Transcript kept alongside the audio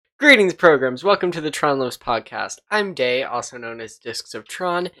Greetings, programs. Welcome to the Tron Lives podcast. I'm Day, also known as Discs of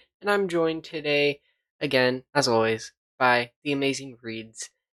Tron, and I'm joined today, again, as always, by the amazing Reedz.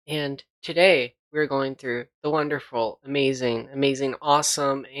 And today, we're going through the wonderful, amazing,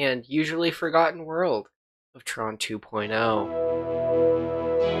 awesome, and usually forgotten world of Tron 2.0.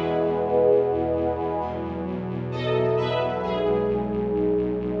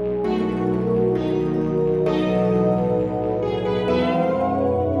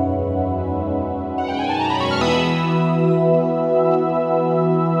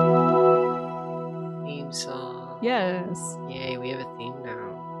 Theme song. Yes. Yay, we have a theme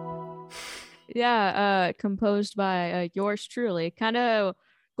now. Yeah, composed by yours truly. Kind of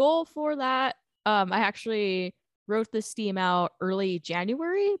goal for that. I actually wrote this theme out early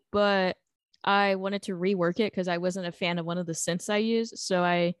January, but I wanted to rework it because I wasn't a fan of one of the synths I used. So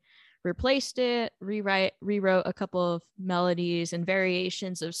I replaced it, rewrote a couple of melodies and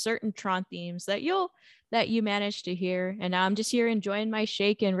variations of certain Tron themes that you managed to hear. And now I'm just here enjoying my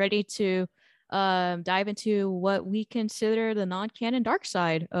shake and ready to dive into what we consider the non-canon dark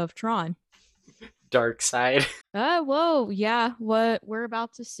side of Tron. Dark side. Whoa, yeah, what we're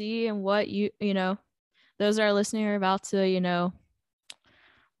about to see and what those that are listening are about to,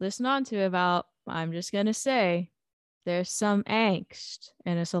 listen on to about, I'm just gonna say, there's some angst,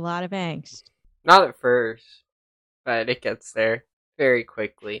 and it's a lot of angst. Not at first, but it gets there very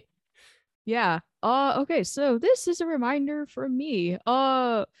quickly. Yeah. Okay, so this is a reminder from me.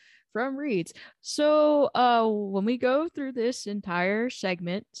 From Reedz. So when we go through this entire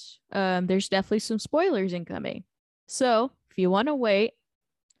segment, there's definitely some spoilers incoming. So if you want to wait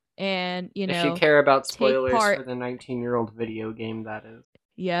and If you care about take spoilers part, for the 19-year-old video game, that is.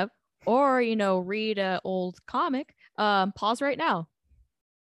 yep, or read a old comic, pause right now.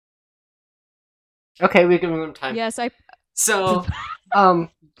 Okay, we give them time. Yes, I. So,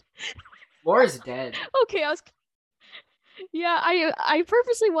 Laura's dead. Okay, yeah, I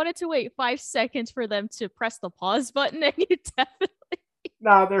purposely wanted to wait 5 seconds for them to press the pause button, and you definitely.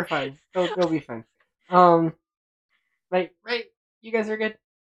 Nah, they're fine. They'll be fine. Right. You guys are good.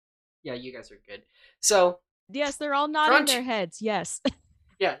 Yeah, you guys are good. So, Yes, they're all nodding their heads. Yes.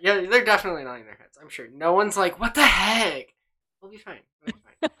 yeah, they're definitely nodding their heads. I'm sure no one's like, "What the heck?" We'll be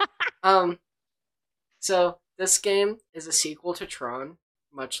fine. So this game is a sequel to Tron,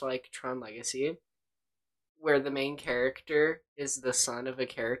 much like Tron Legacy, where the main character is the son of a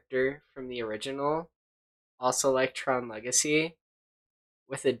character from the original, also like Tron Legacy,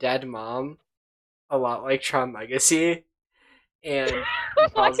 with a dead mom, a lot like Tron Legacy, and he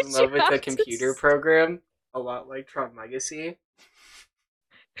falls in love with a computer program, a lot like Tron Legacy.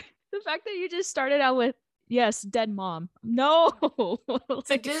 The fact that you just started out with, yes, dead mom. No. It's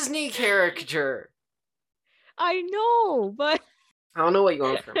a Disney character. I know, but I don't know what you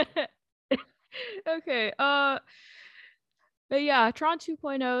want from me. Okay. But yeah, Tron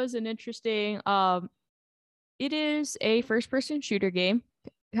 2.0 is an interesting it is a first person shooter game,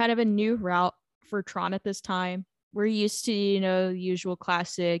 kind of a new route for Tron at this time. We're used to, the usual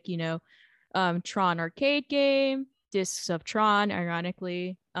classic, Tron arcade game, Discs of Tron,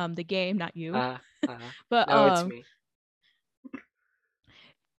 ironically, the game, not you. But no, it's me.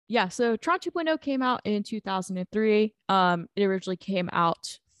 Yeah, so Tron 2.0 came out in 2003. It originally came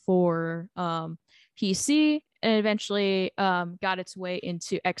out for PC and eventually got its way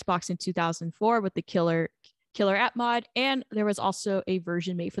into Xbox in 2004 with the Killer App mod, and there was also a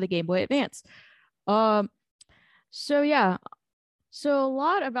version made for the Game Boy Advance. So yeah, so a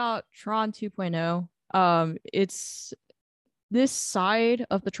lot about Tron 2.0. It's this side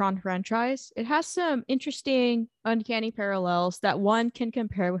of the Tron franchise. It has some interesting, uncanny parallels that one can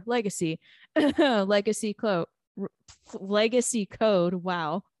compare with Legacy. Legacy Code. Legacy Code.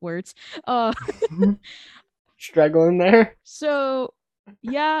 Wow, words. Struggling there. So,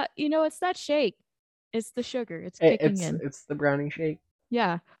 yeah, it's that shake. It's the sugar. It's kicking in. It's the brownie shake.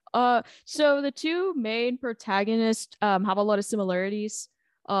 Yeah. So the two main protagonists have a lot of similarities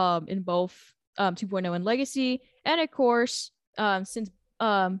in both 2.0 and Legacy, and of course, since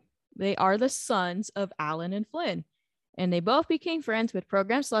they are the sons of Alan and Flynn, and they both became friends with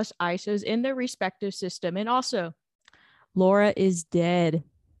program slash ISOs in their respective system. And also, Laura is dead.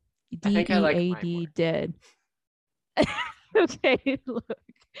 DEAD, dead. Okay, look.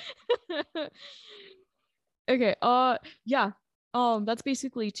 Okay, yeah. That's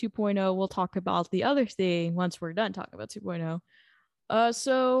basically 2.0. We'll talk about the other thing once we're done talking about 2.0.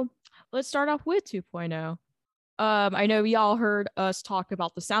 So let's start off with 2.0. I know y'all heard us talk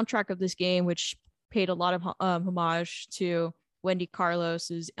about the soundtrack of this game, which paid a lot of homage to Wendy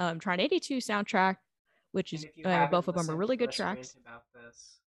Carlos's Tron 82 soundtrack, which is both of them are really good tracks. About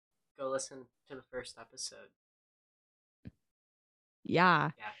this, go listen to the first episode.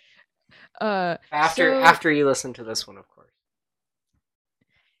 Yeah. Yeah. After So after you listen to this one, of course.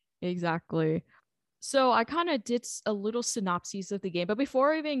 exactly. So I kind of did a little synopsis of the game, but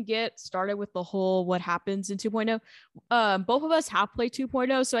before I even get started with the whole what happens in 2.0, both of us have played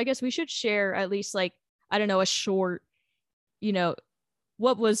 2.0, so I guess we should share at least like I don't know a short, you know,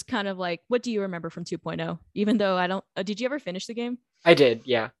 what was kind of like what do you remember from 2.0? Even though I don't, did you ever finish the game? I did,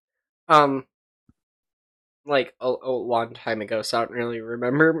 yeah. Um, like a long time ago, so I don't really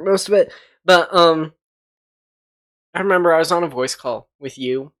remember most of it. But I remember I was on a voice call with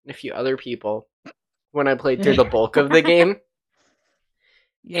you and a few other people when I played through the bulk of the game,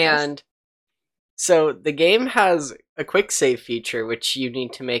 Yes. and so the game has a quick save feature which you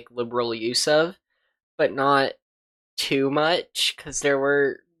need to make liberal use of, but not too much because there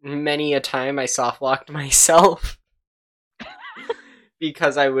were many a time I soft locked myself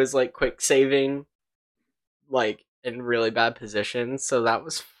because I was like quick saving like in really bad positions, so that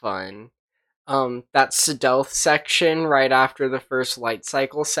was fun. That stealth section right after the first light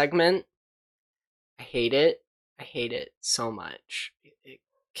cycle segment, I hate it. I hate it so much. It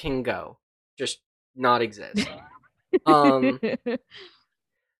can go, just not exist. Um,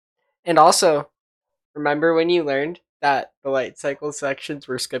 and also remember when you learned that the light cycle sections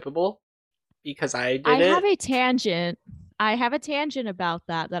were skippable because I I did have it. a tangent. I have a tangent about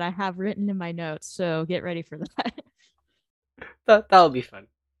that I have written in my notes, so get ready for that. That'll be fun.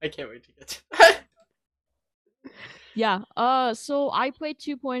 I can't wait to get to that. Yeah. So I played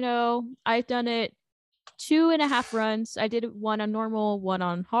 2.0. I've done it 2.5 runs. I did one on normal, one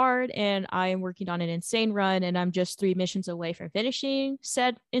on hard, and I am working on an insane run, and I'm just 3 missions away from finishing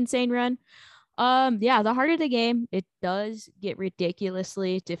said insane run. Yeah, the harder the game, it does get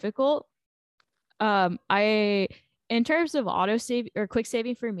ridiculously difficult. I in terms of auto save or quick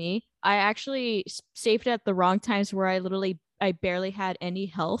saving for me, I actually saved at the wrong times where I barely had any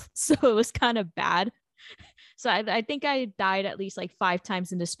health, so it was kind of bad. So I think I died at least like 5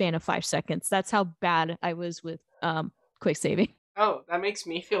 times in the span of 5 seconds. That's how bad I was with quick saving. Oh, that makes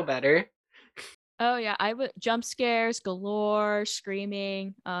me feel better. Oh yeah, I would jump scares galore,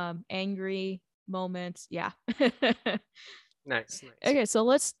 screaming, angry moments. Yeah. Nice, nice. Okay, so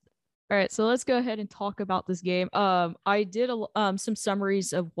let's all right, so let's go ahead and talk about this game. I did some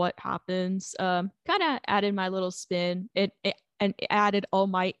summaries of what happens. Kind of added my little spin. It and added all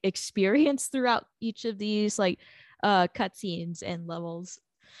my experience throughout each of these like cutscenes and levels.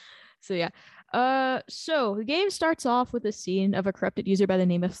 So yeah. So the game starts off with a scene of a corrupted user by the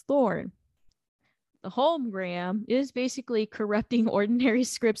name of Thorn. The homegram is basically corrupting ordinary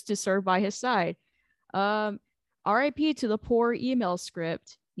scripts to serve by his side. Um, RIP to the poor email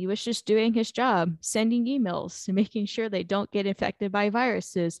script. He was just doing his job, sending emails and making sure they don't get infected by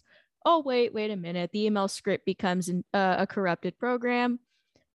viruses. Oh, wait a minute. The email script becomes a corrupted program.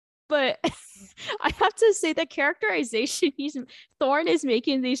 But I have to say the characterization Thorn is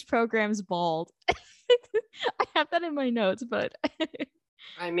making these programs bald. I have that in my notes, but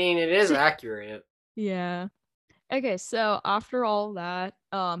I mean, it is accurate. yeah. Okay, so after all that,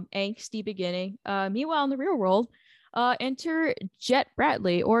 angsty beginning, meanwhile in the real world, enter Jet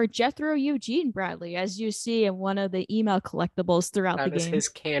Bradley or Jethro Eugene Bradley, as you see in one of the email collectibles throughout the That is game. his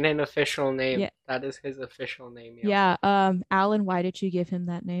canon official name. Yeah, That is his official name, yep. yeah. Alan, why did you give him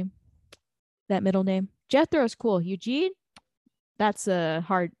that name? That middle name? Jethro's cool. Eugene? That's a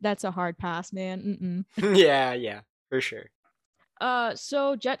hard pass, man. Yeah, yeah, for sure.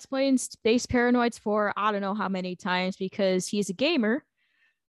 So Jet's playing Space Paranoids for I don't know how many times because he's a gamer.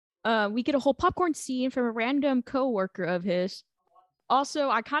 We get a whole popcorn scene from a random coworker of his. Also,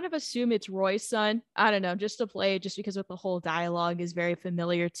 I kind of assume it's Roy's son. I don't know, just to play, just because of the whole dialogue is very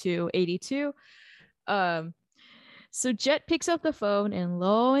familiar to 82. Um, so Jet picks up the phone, and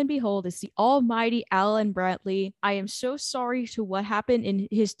lo and behold, it's the almighty Alan Bradley. I am so sorry to what happened in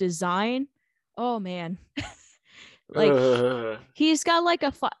his design. Oh man, like Ugh. he's got like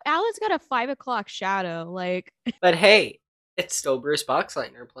Alan's got a 5 o'clock shadow. Like But hey, it's still Bruce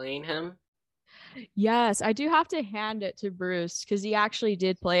Boxleitner playing him. yes, I do have to hand it to Bruce because he actually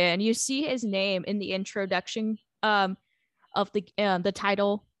did play it, and you see his name in the introduction of the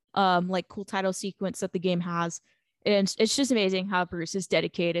title like cool title sequence that the game has, and it's just amazing how Bruce is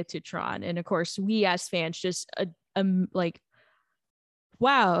dedicated to Tron, and of course we as fans just like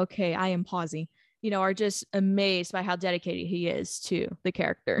wow, okay, I am pausing, are just amazed by how dedicated he is to the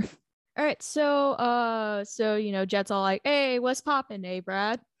character. All right, so Jet's all like, "Hey, what's poppin', eh,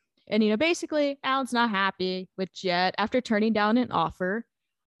 Brad?" And basically, Alan's not happy with Jet after turning down an offer.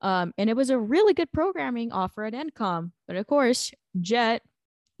 And it was a really good programming offer at Encom, but of course, Jet,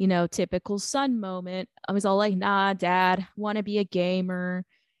 typical son moment. I was all like, nah, dad, want to be a gamer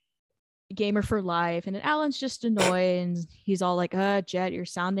for life. And then Alan's just annoyed and he's all like, Jet, you're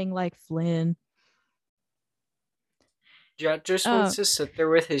sounding like Flynn. Jet just Uh, wants to sit there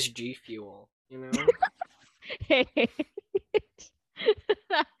with his G Fuel, you know?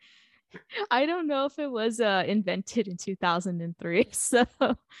 I don't know if it was invented in 2003, so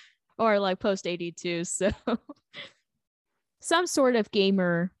or like post 82, so some sort of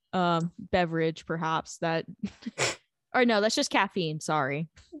gamer beverage perhaps that or no, that's just caffeine, sorry.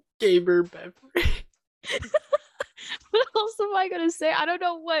 Gamer beverage. What else am I gonna say? I don't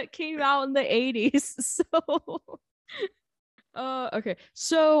know what came out in the 80s. So okay.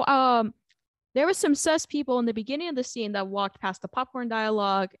 So there was some sus people in the beginning of the scene that walked past the popcorn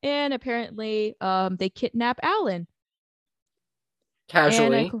dialogue, and apparently they kidnap Alan. And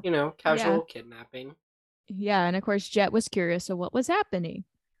Casually, yeah, casual kidnapping. yeah, and of course Jet was curious of what was happening.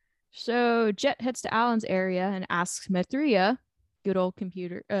 So Jet heads to Alan's area and asks Mithria, good old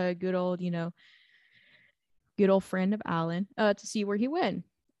computer, good old friend of Alan, to see where he went.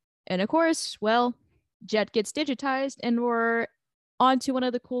 And of course, well, Jet gets digitized, and we're on to one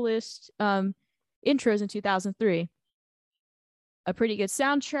of the coolest intros in 2003. A pretty good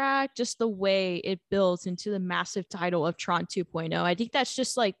soundtrack, just the way it builds into the massive title of Tron 2.0. I think that's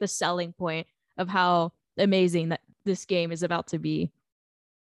just like the selling point of how amazing that this game is about to be.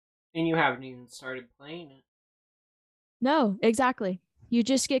 And you haven't even started playing it. No, exactly. You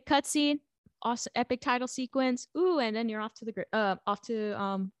just get cutscene, awesome epic title sequence, ooh, and then you're off to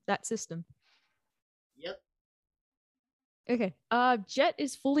that system. Yep. Okay. Jet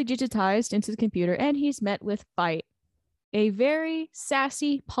is fully digitized into the computer and he's met with Bite, a very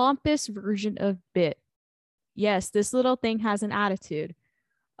sassy, pompous version of Bit. Yes, this little thing has an attitude.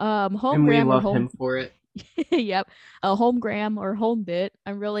 And we Homegram or love home him for it. yep. A homegram or home bit.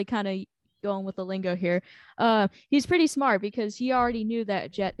 I'm really kind of going with the lingo here. He's pretty smart because he already knew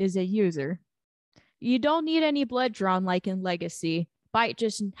that Jet is a user. You don't need any blood drawn like in Legacy. Bite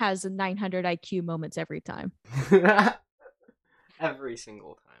just has a 900 IQ moments every time. Every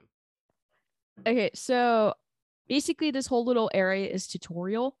single time. Okay, so basically this whole little area is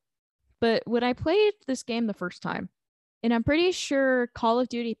tutorial. But when I played this game the first time, and I'm pretty sure Call of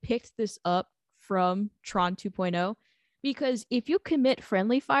Duty picked this up from Tron 2.0, because if you commit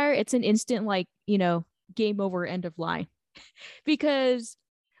friendly fire, it's an instant, like, game over, end of line. Because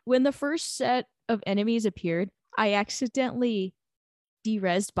when the first set of enemies appeared, I accidentally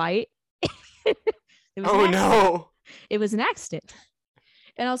derezzed Bite. It was an Oh accident. no! It was an accident.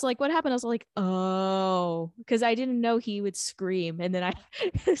 And I was like, what happened? I was like, oh, because I didn't know he would scream. And then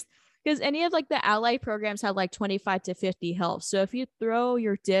because any of like the ally programs have like 25 to 50 health. So if you throw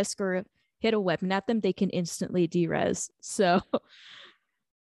your disc or hit a weapon at them, they can instantly derez. So,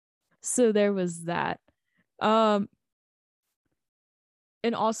 so there was that. Um,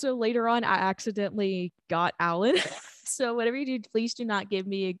 and also later on, I accidentally got Alan. So whatever you do, please do not give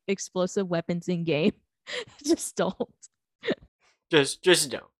me explosive weapons in game. Just don't. Just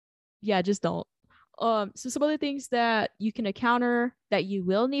don't. Yeah, just don't. So some other things that you can encounter that you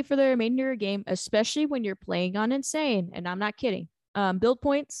will need for the remainder of your game, especially when you're playing on Insane, and I'm not kidding. Build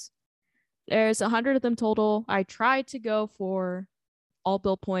points. There's 100 of them total. I tried to go for all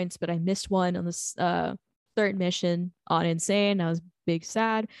build points, but I missed one on this third mission on Insane. I was big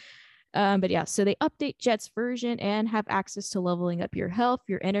sad. But yeah, so they update Jet's version and have access to leveling up your health,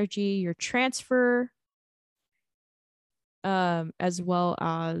 your energy, your transfer, as well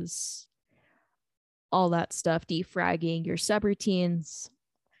as all that stuff, defragging your subroutines.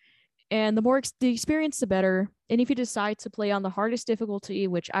 And the more the experience, the better. And if you decide to play on the hardest difficulty,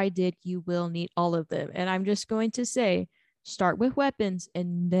 which I did, you will need all of them. And I'm just going to say, start with weapons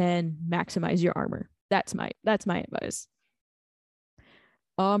and then maximize your armor. That's my advice.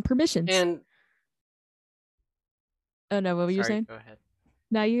 Permissions. And Oh no, what were you sorry, saying? go ahead.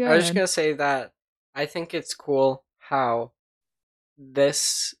 Now you go I was just ahead. gonna say that I think it's cool how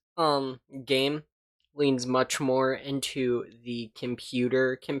this game leans much more into the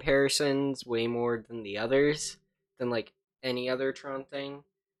computer comparisons way more than the others, than like any other Tron thing,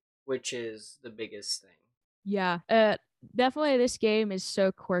 which is the biggest thing. Yeah. Definitely this game is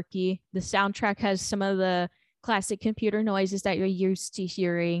so quirky. The soundtrack has some of the classic computer noises that you're used to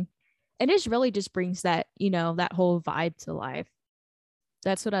hearing. And it really just brings that, that whole vibe to life.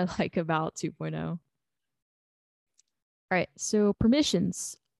 That's what I like about 2.0. All right, so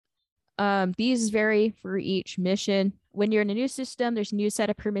permissions. These vary for each mission. When you're in a new system, there's a new set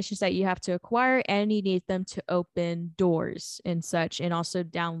of permissions that you have to acquire, and you need them to open doors and such, and also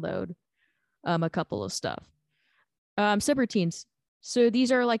download a couple of stuff. Subroutines. So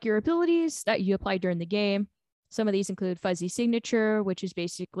these are like your abilities that you apply during the game. Some of these include fuzzy signature, which is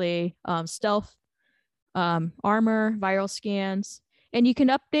basically stealth, armor, viral scans, and you can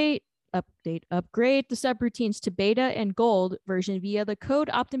upgrade the subroutines to beta and gold version via the code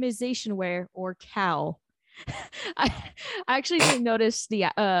optimizationware or COW. I actually didn't notice the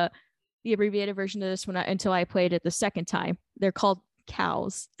abbreviated version of this until I played it the second time. They're called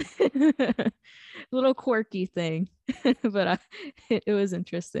cows. Little quirky thing, but it was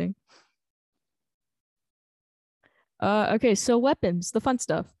interesting. Okay, so weapons, the fun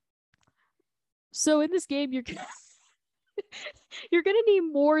stuff. So in this game, you're gonna need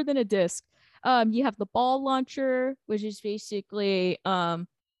more than a disc. You have the ball launcher, which is basically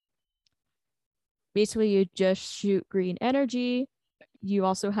you just shoot green energy. You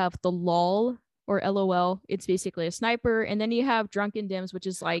also have the LOL or LOL. It's basically a sniper, and then you have drunken dims, which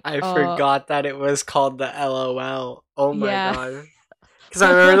is like I forgot that it was called the LOL. Oh my yeah. god. Because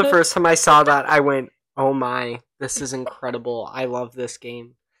I remember the first time I saw that, I went, oh my, this is incredible. I love this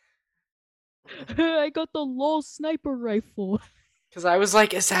game. I got the LOL sniper rifle. Because I was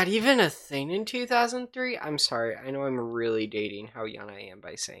like, is that even a thing in 2003? I'm sorry. I know I'm really dating how young I am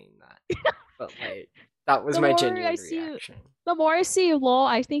by saying that. But, like, that was the my more I genuine see reaction. the more I see LOL,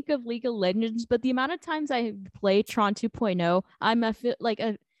 I think of League of Legends, but the amount of times I play Tron 2.0, I'm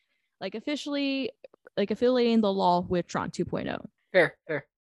officially affiliating the LOL with Tron 2.0. Fair, fair.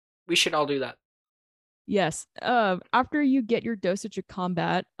 We should all do that. Yes. After you get your dosage of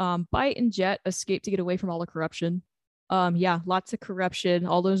combat, Bite and Jet escape to get away from all the corruption. Yeah, lots of corruption,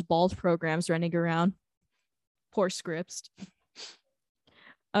 all those balls programs running around. Poor scripts.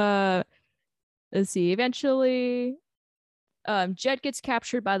 Uh, let's see. Eventually, Jet gets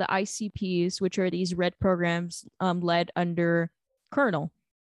captured by the ICPs, which are these red programs led under Colonel,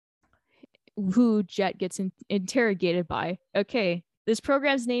 who Jet gets interrogated by. Okay, this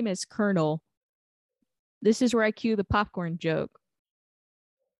program's name is Colonel. This is where I cue the popcorn joke.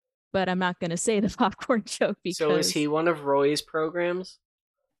 But I'm not going to say the popcorn joke So, is because he one of Roy's programs?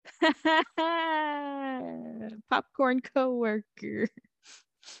 popcorn coworker.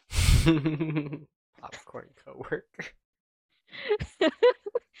 Popcorn coworker.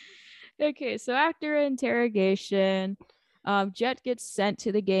 Okay, so after interrogation, Jet gets sent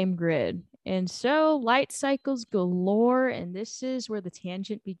to the game grid. And so light cycles galore, and this is where the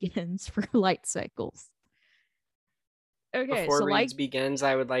tangent begins for light cycles. Okay, Before so Reedz begins,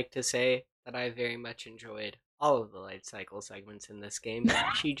 I would like to say that I very much enjoyed all of the light cycle segments in this game,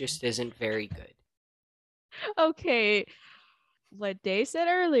 but she just isn't very good. okay, what Day said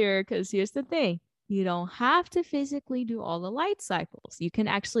earlier, because here's the thing. You don't have to physically do all the light cycles. You can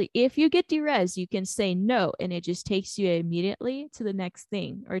actually, if you get derez, you can say no, and it just takes you immediately to the next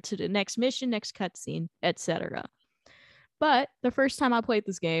thing or to the next mission, next cutscene, etc. But the first time I played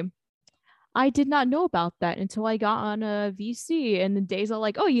this game, I did not know about that until I got on a VC, and the Days are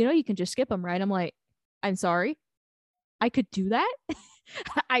like, "Oh, you can just skip them, right?" I'm like, "I'm sorry, I could do that."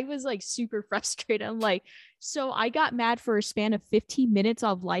 I was like super frustrated. I'm like, so I got mad for a span of 15 minutes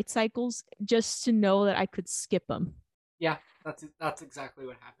of light cycles just to know that I could skip them. Yeah, that's exactly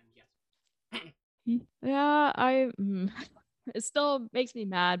what happened. Yes. Yeah, it still makes me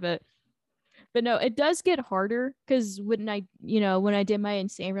mad, but no, it does get harder because when I did my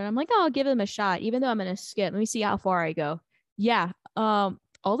insane run, I'm like, oh, I'll give them a shot, even though I'm gonna skip. Let me see how far I go. Yeah, all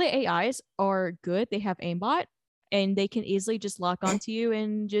the AIs are good. They have aimbot, and they can easily just lock onto you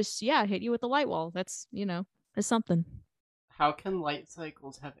and just hit you with the light wall. That's something. How can light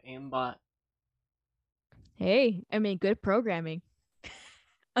cycles have aimbot? Hey, I mean, good programming,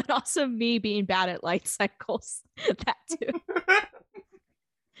 and also me being bad at light cycles. That too.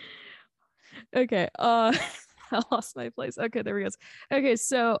 Okay. I lost my place. Okay, there we go. Okay,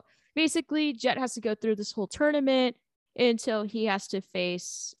 so basically Jet has to go through this whole tournament until he has to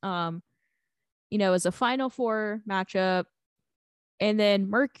face as a final four matchup. And then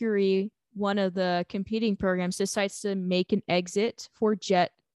Mercury, one of the competing programs, decides to make an exit for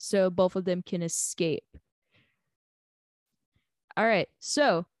Jet so both of them can escape. All right,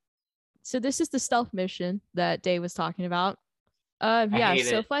 so this is the stealth mission that Day was talking about. I Yeah, hate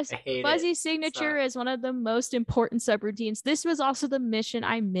so it. I hate it. fuzzy signature is one of the most important subroutines. This was also the mission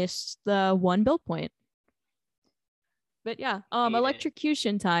I missed the one build point. But yeah, Hate it.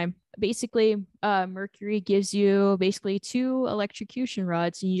 electrocution time. Basically, Mercury gives you basically two electrocution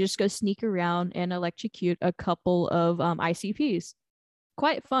rods, and you just go sneak around and electrocute a couple of ICPs.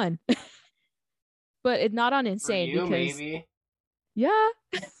 Quite fun, but it's not on For insane you, because maybe. yeah.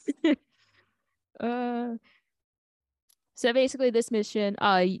 uh, So basically, this mission,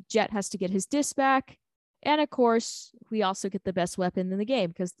 Jet has to get his disc back, And of course, we also get the best weapon in the game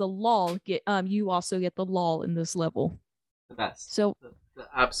because the lull get you also get the lull in this level. The best. So The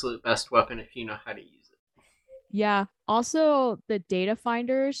absolute best weapon if you know how to use it. yeah. Also the data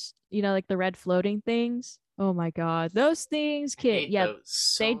finders, like the red floating things. Oh my god. Those things I can hate yeah,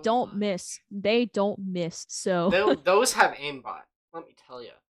 those they so don't much. miss. They don't miss. So Those have aimbot. Let me tell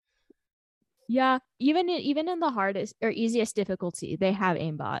you. yeah, even in the hardest or easiest difficulty, they have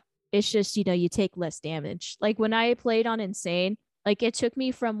aimbot. It's just, you take less damage. Like when I played on insane, like it took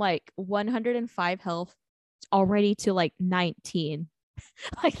me from like 105 health already to like 19.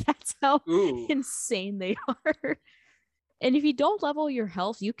 Like that's how Ooh, insane they are. And if you don't level your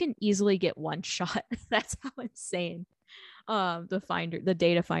health, you can easily get one shot. That's how insane the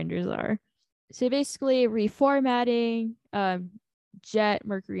data finders are. So basically reformatting, Jet,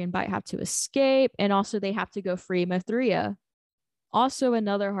 Mercury, and Bite have to escape, and also they have to go free Mithria. Also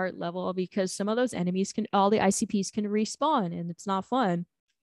another hard level because some of those enemies all the ICPs can respawn, and it's not fun.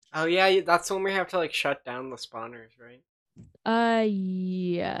 oh yeah, that's when we have to like shut down the spawners, right?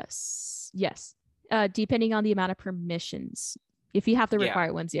 Yes. Yes. Depending on the amount of permissions. If you have the Yeah,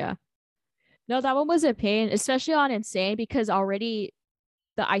 required ones, yeah. No, that one was a pain, especially on Insane, because already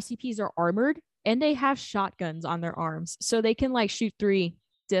the ICPs are armored and they have shotguns on their arms. So they can like shoot 3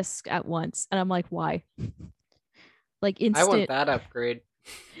 discs at once. And I'm like, why? Like I want instant. that upgrade.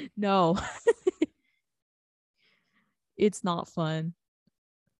 No, it's not fun.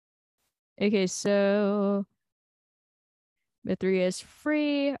 Okay, so Mithria is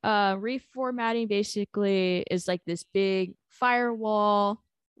free. Reformatting basically is like this big firewall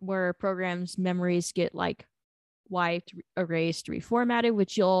where programs' memories get like wiped, erased, reformatted,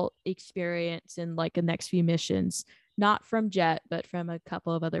 which you'll experience in like the next few missions, not from Jet, but from a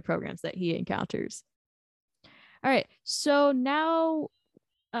couple of other programs that he encounters. All right, so now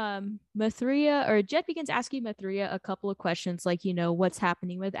Mithria or Jet begins asking Mithria a couple of questions like, what's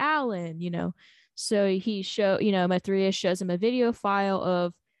happening with Alan. So Mithria shows him a video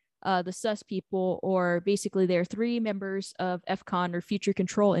file of the sus people, or basically they're 3 members of FCON or Future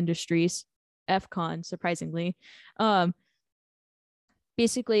Control Industries, FCON, surprisingly.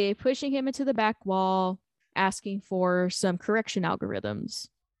 Basically pushing him into the back wall, asking for some correction algorithms.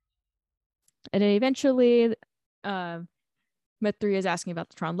 And then eventually, um, Met3 is asking about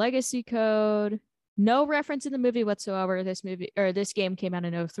the Tron Legacy code. No reference in the movie whatsoever. This game came out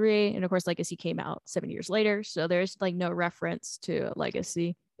in 03, and of course Legacy came out 7 years later. So there's like no reference to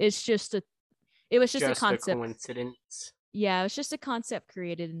Legacy. It was just a Just a concept. coincidence. Yeah, it was just a concept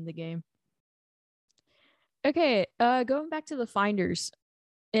created in the game. Okay, going back to the finders.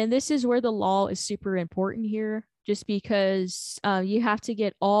 And this is where the law is super important here, just because you have to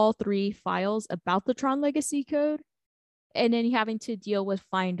get all 3 files about the Tron Legacy code, and then having to deal with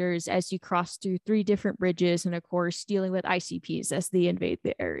finders as you cross through 3 different bridges, and of course dealing with ICPs as they invade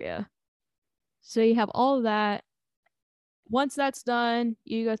the area. So you have all of that. Once that's done,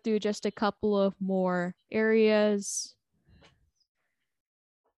 you go through just a couple of more areas.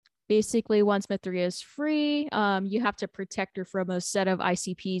 Basically, once Mithria is free, you have to protect her from a set of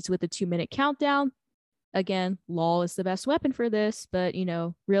ICPs with a 2-minute countdown. Again, LOL is the best weapon for this, but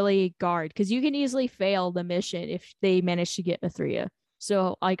really guard, because you can easily fail the mission if they manage to get Mithria.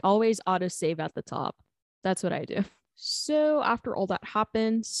 So like always autosave at the top. That's what I do. So after all that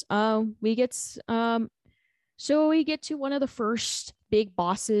happens, we get to one of the first big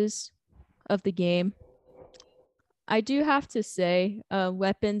bosses of the game. I do have to say,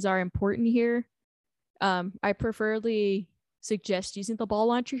 weapons are important here. I preferably suggest using the ball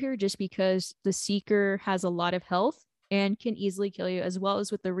launcher here just because the Seeker has a lot of health and can easily kill you, as well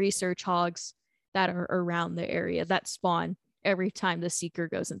as with the research hogs that are around the area that spawn every time the Seeker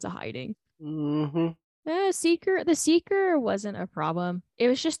goes into hiding. Mm-hmm. The Seeker wasn't a problem. It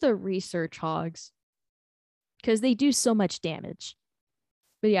was just the research hogs because they do so much damage.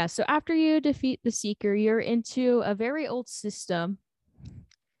 But yeah, so after you defeat the Seeker, you're into a very old system.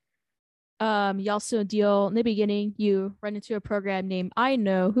 You also deal in the beginning, you run into a program named I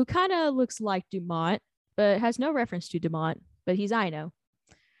Know, who kind of looks like Dumont, but has no reference to Dumont, but he's I Know.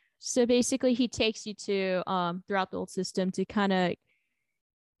 So basically he takes you to throughout the old system to kind of,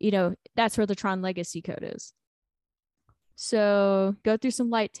 that's where the Tron Legacy code is. So go through some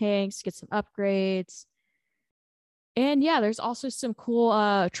light tanks, get some upgrades. And yeah, there's also some cool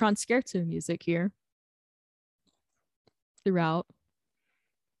Tron Scherzo music here throughout.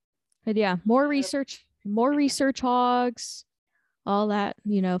 But yeah, Yep. more research hogs, all that,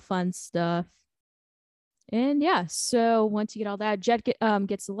 fun stuff. And yeah, so once you get all that,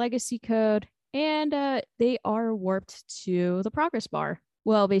 gets the legacy code, and they are warped to the progress bar.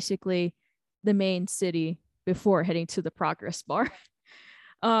 Well, basically, the main city before heading to the progress bar.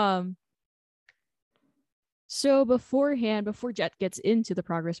 um, so beforehand, before Jet gets into the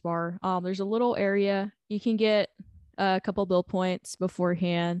progress bar, there's a little area you can get a couple build points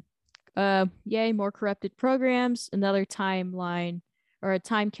beforehand. Yay, more corrupted programs, another timeline or a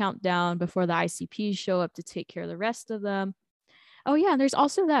time countdown before the ICPs show up to take care of the rest of them. Oh yeah, and there's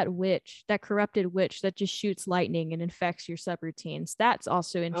also that witch, that corrupted witch that just shoots lightning and infects your subroutines. That's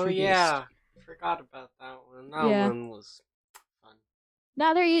also Oh introduced. yeah, forgot about that one. That Yeah. one was fun.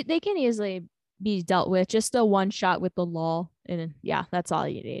 Now they can easily be dealt with. Just a one shot with the lull, and yeah, that's all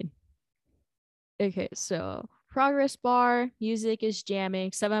you need. Okay, so progress bar music is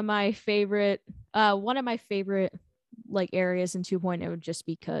jamming. Some of my favorite, one of my favorite like areas in 2.0 just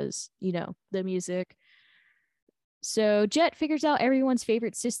because the music. So Jet figures out everyone's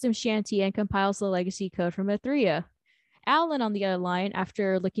favorite system shanty and compiles the legacy code from Athria. Alan on the other line,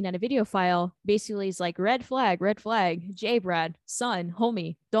 after looking at a video file, basically is like, red flag, J Brad, son,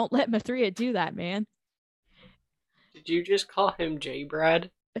 homie, don't let Mathria do that, man. Did you just call him J Brad?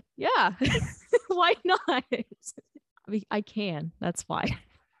 Yeah, why not? I can, that's why.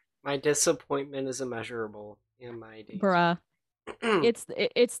 My disappointment is immeasurable in my days. Bruh,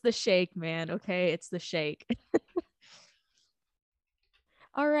 it's the shake, man, okay? It's the shake.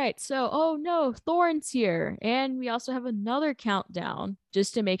 All right, so oh no, Thorn's here. And we also have another countdown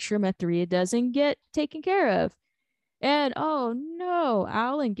just to make sure Mathria doesn't get taken care of. And oh no,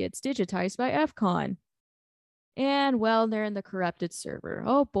 Alan gets digitized by FCON. And well, they're in the corrupted server.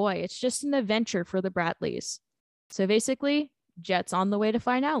 Oh boy, it's just an adventure for the Bradleys. So basically, Jet's on the way to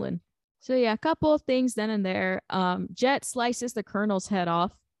find Alan. So yeah, a couple of things then and there. Jet slices the colonel's head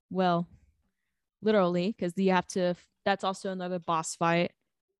off. Well, literally, because you have to. That's also another boss fight.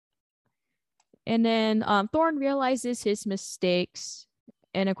 And then Thorn realizes his mistakes.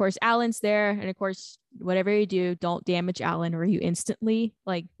 And of course, Alan's there. And of course, whatever you do, don't damage Alan or you instantly,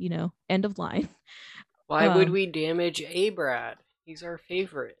 end of line. Why would we damage A Brad? He's our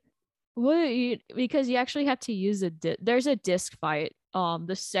favorite. Because you actually have to use there's a disc fight,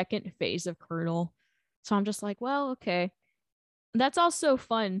 the second phase of Colonel. So I'm just like, well, okay. That's also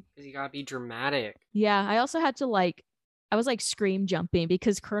fun. Because you gotta be dramatic. Yeah, I also had to I was like scream jumping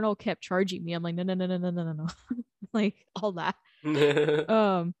because Colonel kept charging me. I'm like, no, no, no, no, no, no, no, no. Like all that.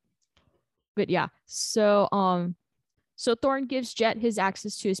 But yeah. So Thorn gives Jet his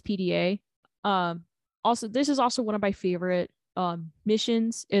access to his PDA. Also, this is also one of my favorite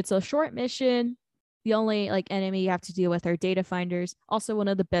missions. It's a short mission. The only enemy you have to deal with are data finders. Also one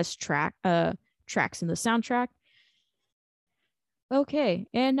of the best tracks in the soundtrack. Okay,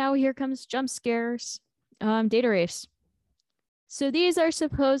 and now here comes jump scares. Data race. So these are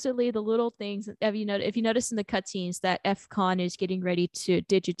supposedly the little things. If you notice in the cutscenes that FCON is getting ready to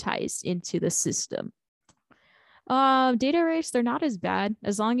digitize into the system. Data race, they're not as bad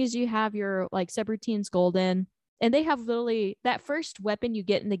as long as you have your subroutines golden, and they have literally that first weapon you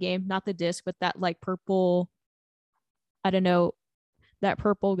get in the game, not the disc, but that purple, I don't know, that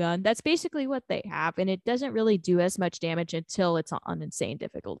purple gun. That's basically what they have, and it doesn't really do as much damage until it's on insane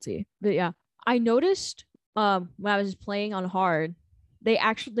difficulty. But yeah, I noticed when I was playing on hard,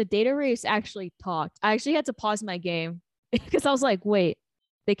 the data race actually talked. I actually had to pause my game because I was like, wait,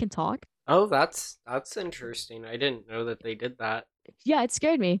 they can talk? Oh, that's interesting. I didn't know that they did that. Yeah, it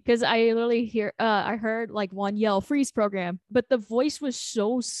scared me because I heard one yell freeze program, but the voice was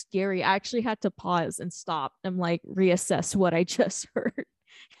so scary. I actually had to pause and stop and reassess what I just heard.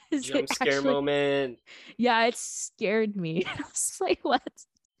 Jump scare moment. Yeah, it scared me. I was like, what?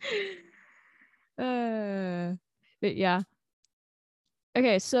 But yeah.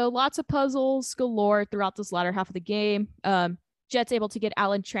 Okay, so lots of puzzles galore throughout this latter half of the game. Jet's able to get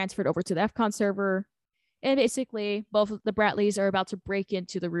Alan transferred over to the FCON server. And basically, both of the Bradleys are about to break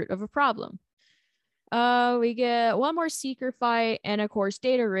into the root of a problem. We get one more Seeker fight and, of course,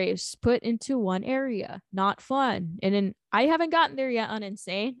 data race put into one area. Not fun. And then I haven't gotten there yet on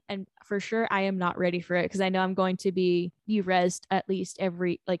Insane. And for sure, I am not ready for it because I know I'm going to be rezzed at least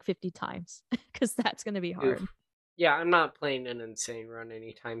every 50 times because that's going to be hard. Oof. Yeah, I'm not playing an Insane run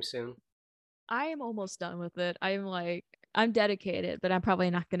anytime soon. I am almost done with it. I'm dedicated, but I'm probably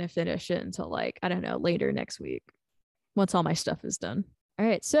not going to finish it until I don't know, later next week once all my stuff is done. All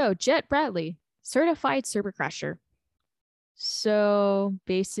right. So Jet Bradley, certified server crasher. So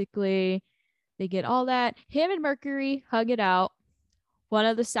basically they get all that. Him and Mercury hug it out. One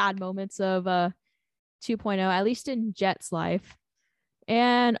of the sad moments of 2.0, at least in Jet's life.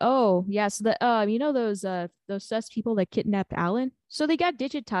 And oh yeah, so those sus people that kidnapped Alan, so they got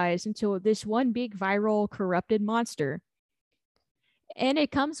digitized into this one big viral corrupted monster. And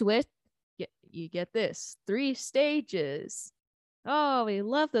it comes with you get this 3 stages. Oh, we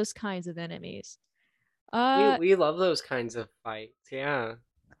love those kinds of enemies. Uh, We love those kinds of fights. Yeah.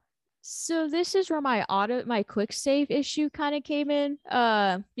 so this is where my quick save issue kind of came in.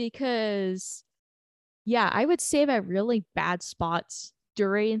 Because yeah, I would save at really bad spots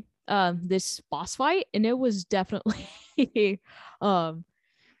during this boss fight, and it was definitely um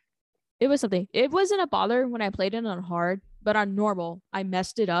it was something. It wasn't a bother when I played it on hard, but on normal, I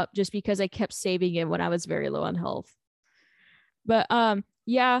messed it up just because I kept saving it when I was very low on health. But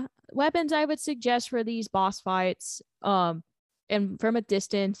yeah, weapons I would suggest for these boss fights, and from a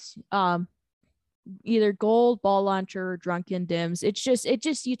distance, either gold, ball launcher, or drunken dims. It just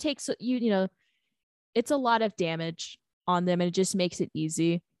you take you know, it's a lot of damage on them and it just makes it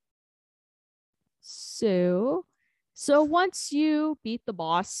easy. So once you beat the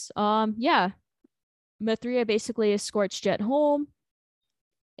boss, yeah, Mithria basically escorts Jet home,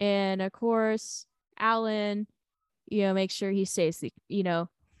 and of course, Alan, makes sure he saves the,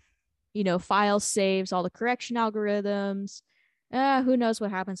 file saves all the correction algorithms. Who knows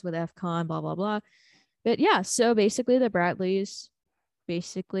what happens with FCON, blah blah blah. But yeah, so basically the Bradleys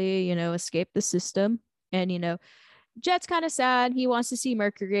basically, escape the system, and Jet's kind of sad. He wants to see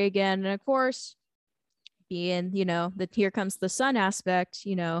Mercury again, and of course, being, the here comes the sun aspect,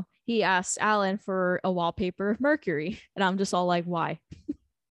 he asks Alan for a wallpaper of Mercury. And I'm just all like, why?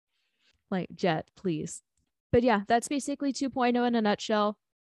 Like, Jet, please. But yeah, that's basically 2.0 in a nutshell.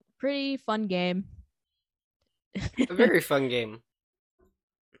 Pretty fun game. A very fun game.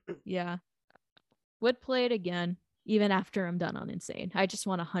 Yeah. Would play it again, even after I'm done on Insane. I just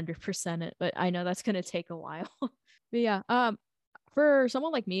want 100% it, but I know that's going to take a while. But yeah, for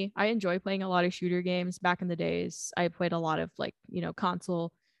someone like me, I enjoy playing a lot of shooter games. Back in the days, I played a lot of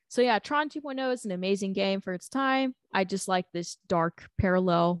console. So yeah, Tron 2.0 is an amazing game for its time. I just like this dark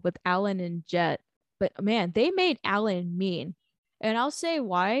parallel with Alan and Jet. But man, they made Alan mean. And I'll say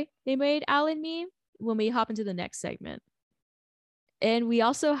why they made Alan mean when we hop into the next segment. And we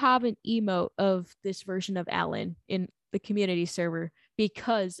also have an emote of this version of Alan in the community server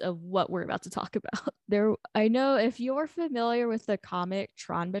because of what we're about to talk about. There, I know if you're familiar with the comic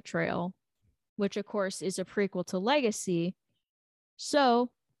Tron Betrayal, which of course is a prequel to Legacy.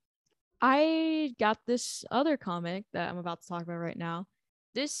 So I got this other comic that I'm about to talk about right now.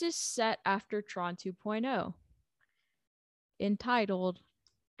 This is set after Tron 2.0, entitled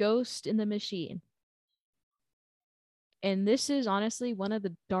Ghost in the Machine. And this is honestly one of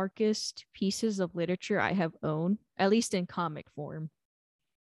the darkest pieces of literature I have owned, at least in comic form.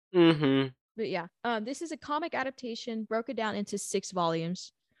 Mm-hmm. But yeah, this is a comic adaptation broken down into 6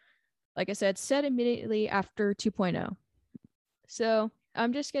 volumes. Like I said, set immediately after 2.0. So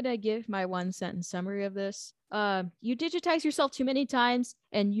I'm just going to give my 1 sentence summary of this. You digitize yourself too many times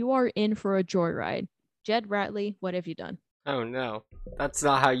and you are in for a joyride. Jed Ratley, what have you done? Oh no. That's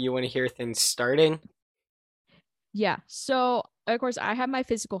not how you want to hear things starting. Yeah. So of course I have my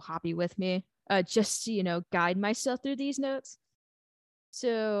physical copy with me, just to, guide myself through these notes.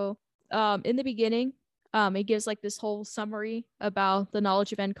 So in the beginning, it gives like this whole summary about the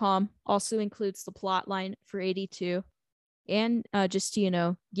knowledge of NCOM, also includes the plot line for 82, and just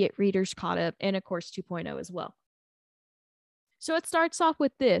to, get readers caught up, and of course 2.0 as well. So it starts off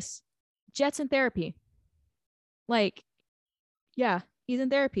with this: Jet's in therapy. Like, yeah, he's in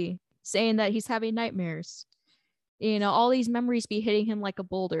therapy, saying that he's having nightmares. All these memories be hitting him like a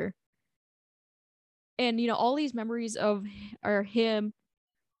boulder. And all these memories of are him,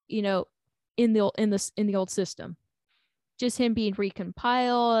 in the old system. Just him being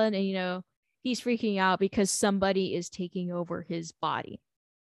recompiled, and he's freaking out because somebody is taking over his body.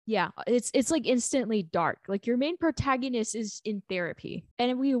 Yeah, it's like instantly dark. Like, your main protagonist is in therapy,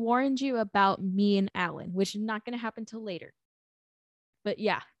 and we warned you about me and Alan, which is not going to happen till later. But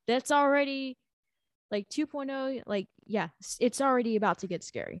yeah, that's already like 2.0. Like, yeah, it's already about to get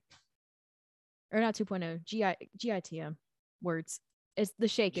scary. Or not 2.0, GITM words. It's the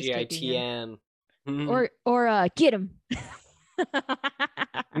shake escaping him. GITM. Or get him.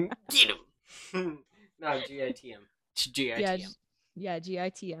 Get him. No, GITM. Yeah, GITM. yeah,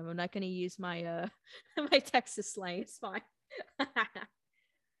 GITM. I'm not gonna use my my Texas slang. It's fine.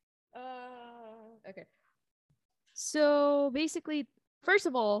 Okay. So basically, first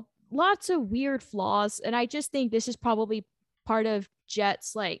of all, lots of weird flaws, and I just think this is probably part of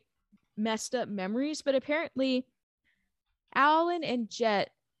Jet's like messed up memories. But apparently, Alan and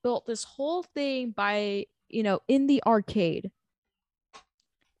Jet built this whole thing by in the arcade,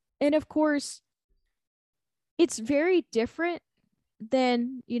 and of course, it's very different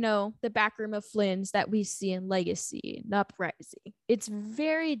than, the back room of Flynn's that we see in Legacy and Uprising. It's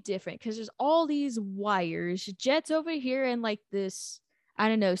very different because there's all these wires. Jet's over here in like this, I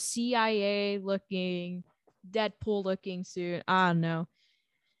don't know, CIA looking, Deadpool looking suit. I don't know.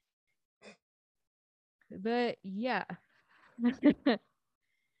 But yeah.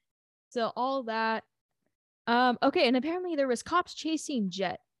 So all that. Okay, and apparently there was cops chasing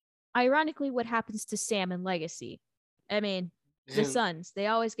Jet. Ironically, what happens to Sam in Legacy? I mean, the sons, they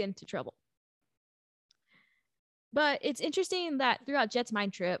always get into trouble. But it's interesting that throughout Jet's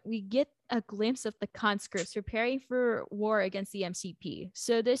mind trip, we get a glimpse of the conscripts preparing for war against the MCP.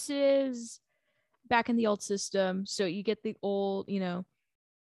 So this is back in the old system. So you get the old,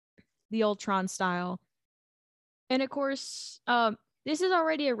 the old Tron style. And of course, this is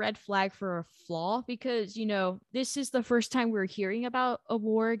already a red flag for a flaw because, this is the first time we're hearing about a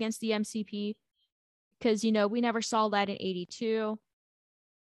war against the MCP because, we never saw that in 82.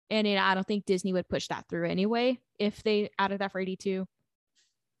 And I don't think Disney would push that through anyway if they added that for 82.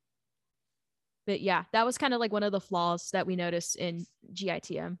 But yeah, that was kind of like one of the flaws that we noticed in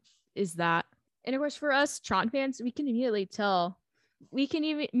GITM is that. And of course, for us Tron fans, we can immediately tell. We can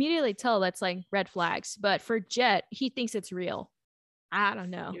immediately tell that's like red flags. But for Jet, he thinks it's real. I don't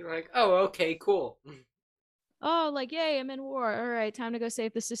know. You're like, oh, okay, cool. Oh, like, yay, I'm in war. All right, time to go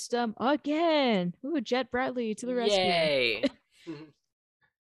save the system again. Ooh, Jet Bradley to the rescue. Yay.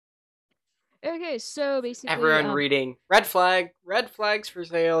 Okay, so basically, everyone reading red flags for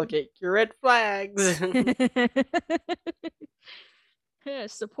sale. Get your red flags. Yeah,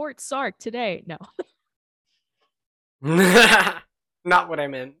 support Sark today. No. Not what I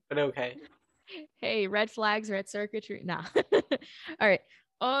meant, but okay. Hey, red flags, red circuitry. Nah. All right.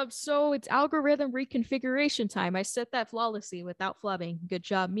 So it's algorithm reconfiguration time. I set that flawlessly without flubbing. Good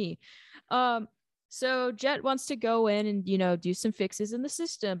job, me. So Jet wants to go in and, do some fixes in the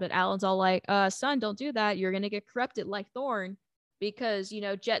system, but Alan's all like, son, don't do that. You're going to get corrupted like Thorn because,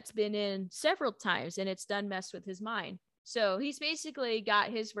 Jet's been in several times and it's done mess with his mind. So he's basically got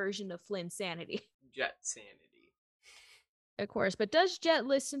his version of Flynn's sanity. Jet sanity. Of course. But does Jet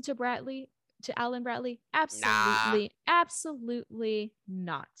listen to Alan Bradley? Absolutely. Nah. Absolutely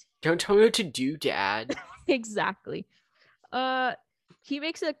not. Don't tell me what to do, Dad. Exactly. He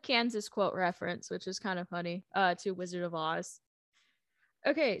makes a Kansas quote reference, which is kind of funny, to Wizard of Oz.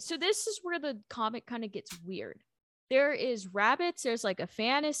 Okay, so this is where the comic kind of gets weird. There is rabbits, there's like a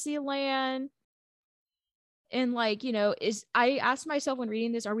fantasy land. And like, I asked myself when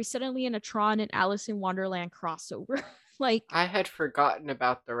reading this, are we suddenly in a Tron and Alice in Wonderland crossover? Like, I had forgotten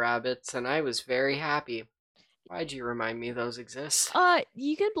about the rabbits and I was very happy. Why'd you remind me those exist?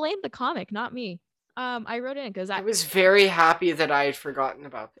 You can blame the comic, not me. I wrote in because I was very happy that I had forgotten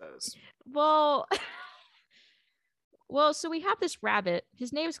about those. Well, so we have this rabbit.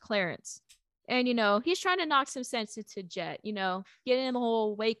 His name's Clarence. And, he's trying to knock some sense into Jet, getting the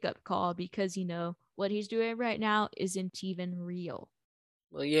whole wake up call because, what he's doing right now isn't even real.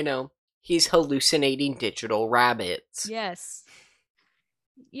 Well, he's hallucinating digital rabbits. Yes.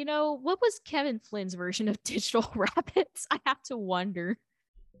 What was Kevin Flynn's version of digital rabbits? I have to wonder.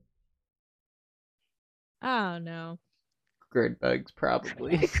 I don't know. Grid bugs,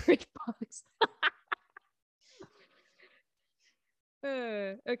 probably. Grid bugs.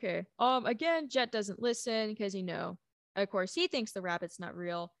 Okay. Again, Jet doesn't listen because, of course, he thinks the rabbit's not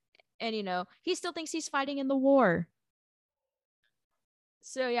real. And, he still thinks he's fighting in the war.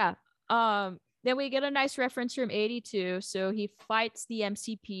 So, yeah. Then we get a nice reference from 82. So he fights the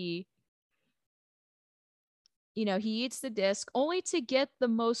MCP. He eats the disc only to get the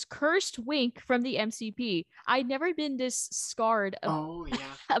most cursed wink from the MCP. I'd never been this scarred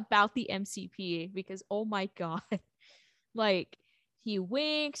about the MCP because, oh my God. Like, he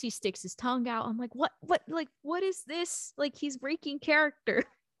winks, he sticks his tongue out. I'm like, what is this? Like, he's breaking character.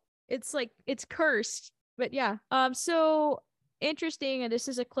 It's like, it's cursed. But yeah. So interesting, and this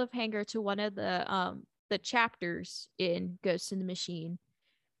is a cliffhanger to one of the chapters in Ghost in the Machine.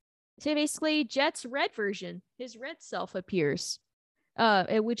 So basically, Jet's red version, his red self appears,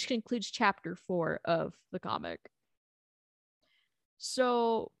 which concludes chapter 4 of the comic.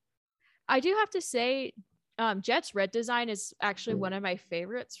 So I do have to say, Jet's red design is actually one of my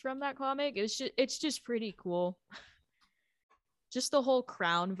favorites from that comic. It's just pretty cool. Just the whole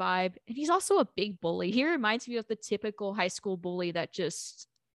crown vibe. And he's also a big bully. He reminds me of the typical high school bully that just,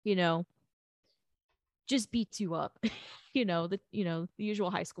 just beats you up. The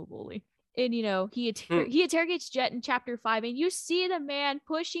usual high school bully. And, he interrogates Jet in chapter 5, and you see the man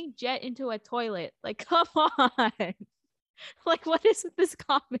pushing Jet into a toilet. Like, come on. Like, what is with this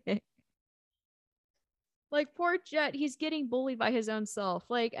comic? Like poor Jet, he's getting bullied by his own self.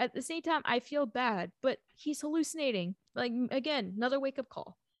 Like at the same time, I feel bad, but he's hallucinating. Like again, another wake up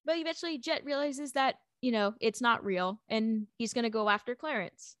call. But eventually, Jet realizes that it's not real, and he's gonna go after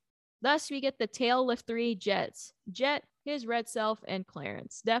Clarence. Thus, we get the tale of three Jets: Jet, his red self, and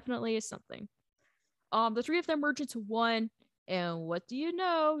Clarence. Definitely is something. The three of them merge into one, and what do you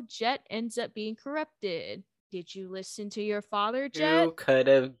know? Jet ends up being corrupted. Did you listen to your father, Jet? Who could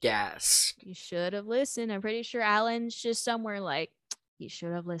have guessed? You should have listened. I'm pretty sure Alan's just somewhere like, he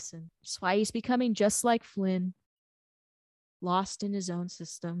should have listened. That's why he's becoming just like Flynn, lost in his own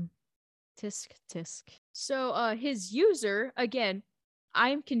system. Tisk tisk. So his user, again,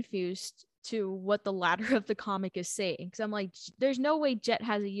 I'm confused to what the latter of the comic is saying. Because I'm like, there's no way Jet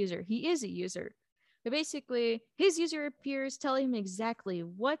has a user. He is a user. But basically, his user appears telling him exactly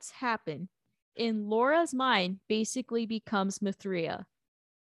what's happened. In Laura's mind, basically becomes Mithria.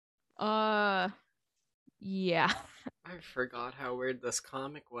 Uh yeah. I forgot how weird this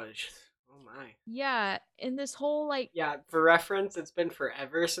comic was. Oh my. Yeah, in this whole like Yeah, for reference, it's been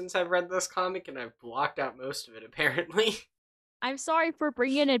forever since I've read this comic, and I've blocked out most of it, apparently. I'm sorry for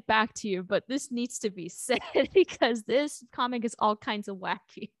bringing it back to you, but this needs to be said because this comic is all kinds of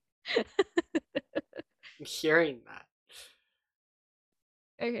wacky. I'm hearing that.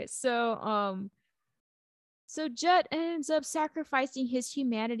 Okay, so Jet ends up sacrificing his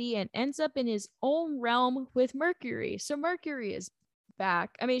humanity and ends up in his own realm with Mercury. So Mercury is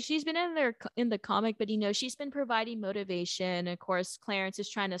back. I mean, she's been in there in the comic, but she's been providing motivation. Of course, Clarence is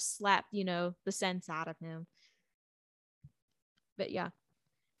trying to slap, the sense out of him. But yeah.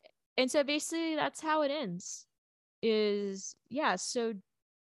 And so basically that's how it ends. Is yeah, so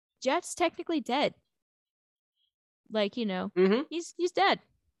Jet's technically dead. Like, Mm-hmm. he's dead.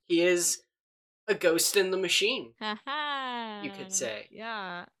 He is a ghost in the machine, you Haha. could say.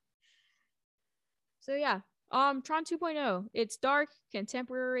 Yeah. So yeah, Tron 2.0. It's dark,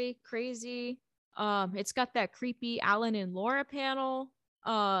 contemporary, crazy. It's got that creepy Alan and Laura panel.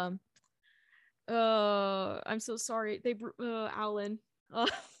 Um, I'm so sorry. Alan. Uh,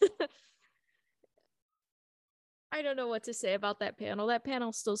 I don't know what to say about that panel. That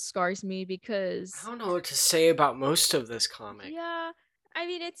panel still scars me I because don't know what to say about most of this comic. yeah, I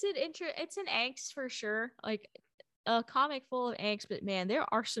mean it's an angst for sure. Like a comic full of angst, but man, there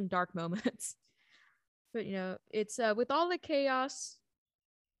are some dark moments. But it's with all the chaos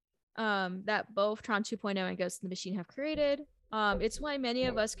that both Tron 2.0 and Ghost in the Machine have created, it's why many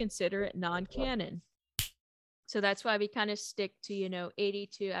of us consider it non-canon. So that's why we kind of stick to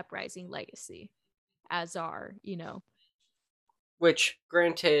 82 Uprising Legacy as our Which,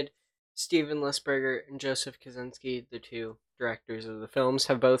 granted, Steven Lisberger and Joseph Kaczynski, the two directors of the films,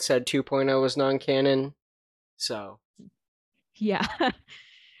 have both said 2.0 was non canon. So. yeah.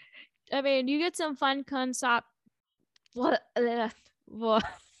 I mean, you get some fun concept. What? What?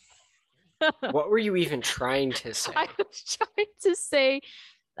 What were you even trying to say? I was trying to say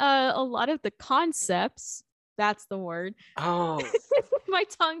a lot of the concepts. That's the word. Oh. My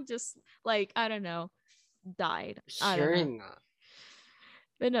tongue just like I don't know died. I don't know. Hearing that.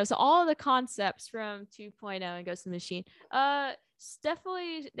 But no, so all the concepts from 2.0 and Ghost in the Machine,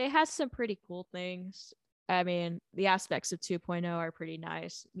 definitely they have some pretty cool things. I mean, the aspects of 2.0 are pretty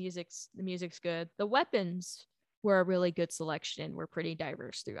nice. The music's good. The weapons were a really good selection. We're pretty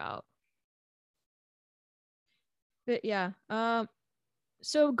diverse throughout. But yeah,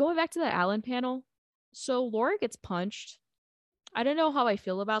 so going back to the Allen panel, so Laura gets punched. I don't know how I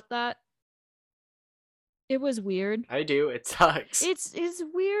feel about that. It was weird. I do. It sucks. It's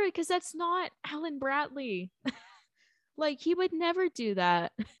weird because that's not Alan Bradley. Like he would never do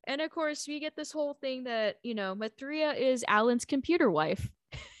that. And of course, we get this whole thing that Mathria is Alan's computer wife.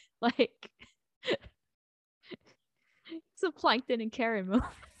 Like it's a Plankton and Karen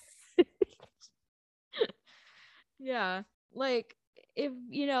moment. Yeah, like if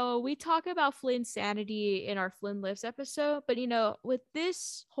we talk about Flynn's sanity in our Flynn Lives episode, but with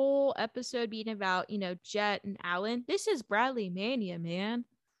this whole episode being about Jet and Alan, this is Bradley mania, man.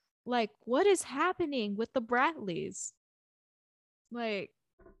 Like what is happening with the Bradleys? Like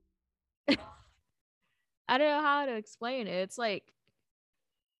I don't know how to explain it. It's like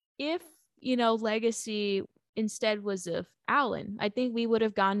if Legacy instead was of Alan, I think we would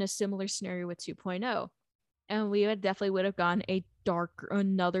have gotten a similar scenario with 2.0, and we would have gone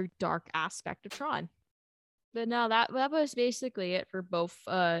another dark aspect of Tron. But no, that was basically it for both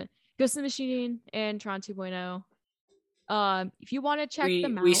Ghost in the Machine and Tron 2.0. If you want to check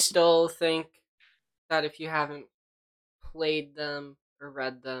them We out, still think that if you haven't played them or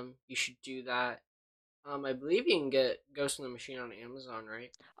read them, you should do that. I believe you can get Ghost in the Machine on Amazon,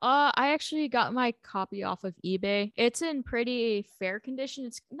 right? I actually got my copy off of eBay. It's in pretty fair condition.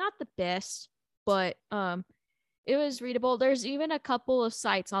 It's not the best, but it was readable. There's even a couple of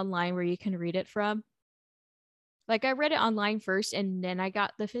sites online where you can read it from. Like I read it online first and then I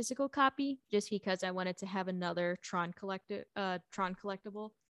got the physical copy just because I wanted to have another Tron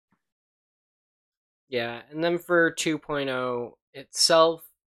collectible. Yeah, and then for 2.0 itself,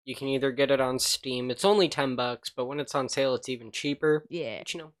 you can either get it on Steam. It's only $10, but when it's on sale, it's even cheaper. Yeah.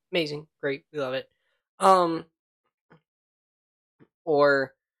 Which, amazing, great, we love it. Um,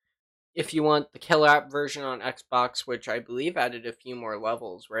 or if you want the killer app version on Xbox, which I believe added a few more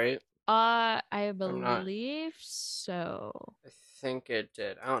levels, right? I I'm not. believe so. I think it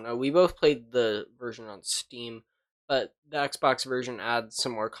did. I don't know. We both played the version on Steam, but the Xbox version adds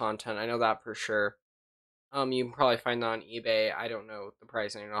some more content. I know that for sure. You can probably find that on eBay. I don't know the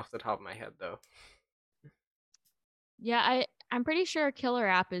pricing off the top of my head though. Yeah, I'm pretty sure Killer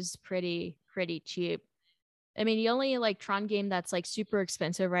App is pretty cheap. I mean, the only like Tron game that's like super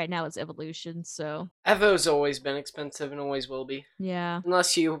expensive right now is Evolution, so Evo's always been expensive and always will be, yeah.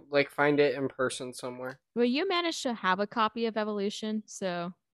 unless you like find it in person somewhere. Well, you managed to have a copy of Evolution,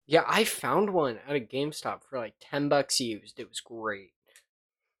 so Yeah, I found one at a GameStop for like $10 used. It was great.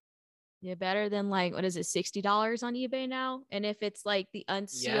 yeah, better than like what is it, $60 on eBay now? And if it's like the Yeah.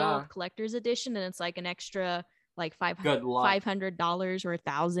 unsealed collector's edition, then it's like an extra like Good luck. $500 or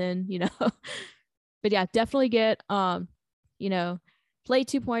 1,000. But yeah, definitely get you know, play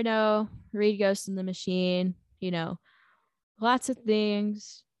 2.0, read Ghost in the Machine, lots of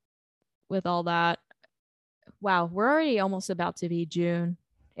things with all that. Wow, we're already almost about to be June.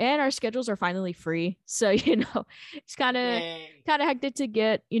 And our schedules are finally free. So, it's kind of Yay. hectic to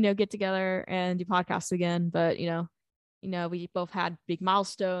get together and do podcasts again, but we both had big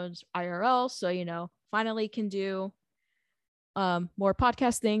milestones IRL, so finally can do more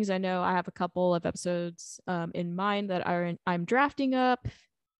podcast things. I know I have a couple of episodes in mind that I'm drafting up,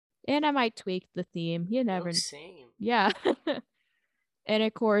 and I might tweak the theme. You Oh, never, same. yeah. And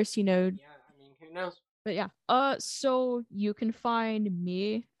of course, Yeah, I mean, who knows? but yeah. So you can find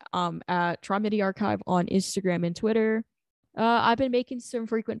me at Tron Midi Archive on Instagram and Twitter. I've been making some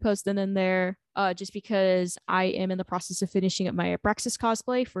frequent posts in and there, just because I am in the process of finishing up my Abraxas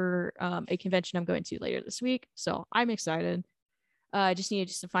cosplay for a convention I'm going to later this week. So I'm excited. I just need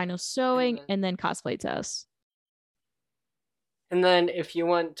just a final And sewing then and then cosplay test. And then if you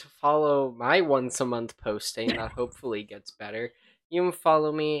want to follow my once a month posting that hopefully gets better, you can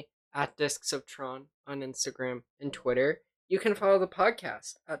follow me at Discs of Tron on Instagram and Twitter. You can follow the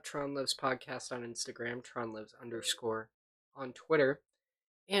podcast at Tron Lives Podcast on Instagram, Tron Lives _ on Twitter.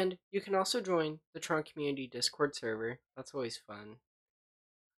 And you can also join the Tron Community Discord server. That's always fun.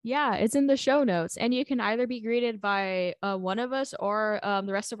 Yeah, it's in the show notes, and you can either be greeted by one of us or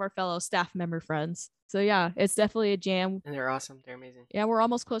the rest of our fellow staff member friends. So yeah, it's definitely a jam. And they're awesome. They're amazing. Yeah, we're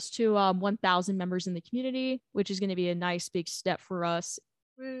almost close to 1,000 members in the community, which is going to be a nice big step for us.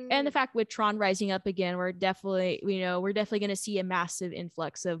 And the Woo. fact with Tron rising up again, we're definitely going to see a massive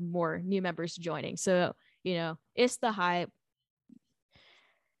influx of more new members joining. So it's the hype,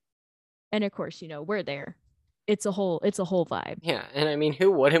 and of course, we're there. It's a whole vibe. Yeah, and I mean,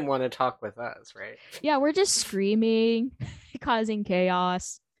 who wouldn't want to talk with us, right? Yeah, we're just screaming, causing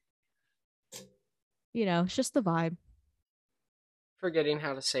chaos. It's just the vibe. Forgetting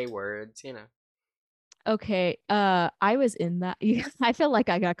how to say words. Okay, I was in that. I feel like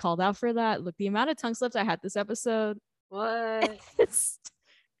I got called out for that. Look, the amount of tongue slips I had this episode. What?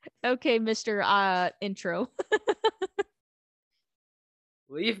 Okay, Mr. Intro.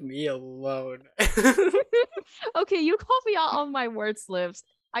 Leave me alone. Okay, you called me out on my word slips.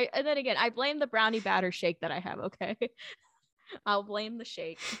 And then again, I blame the brownie batter shake that I have, okay? I'll blame the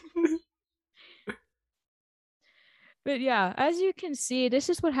shake. But yeah, as you can see, this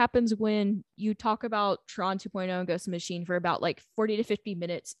is what happens when you talk about Tron 2.0 and Ghost of Machine for about like 40 to 50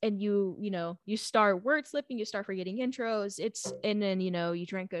 minutes, and you start word slipping, you start forgetting intros. And then you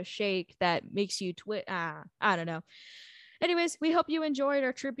drink a shake that makes you twit. I don't know. Anyways, we hope you enjoyed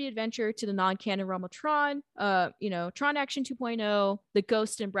our trippy adventure to the non-canon realm of Tron. Tronaction 2.0, the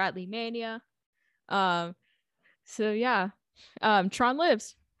Ghost and Bradley Mania. So yeah, Tron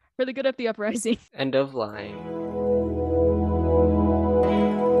lives for the good of the uprising. End of line.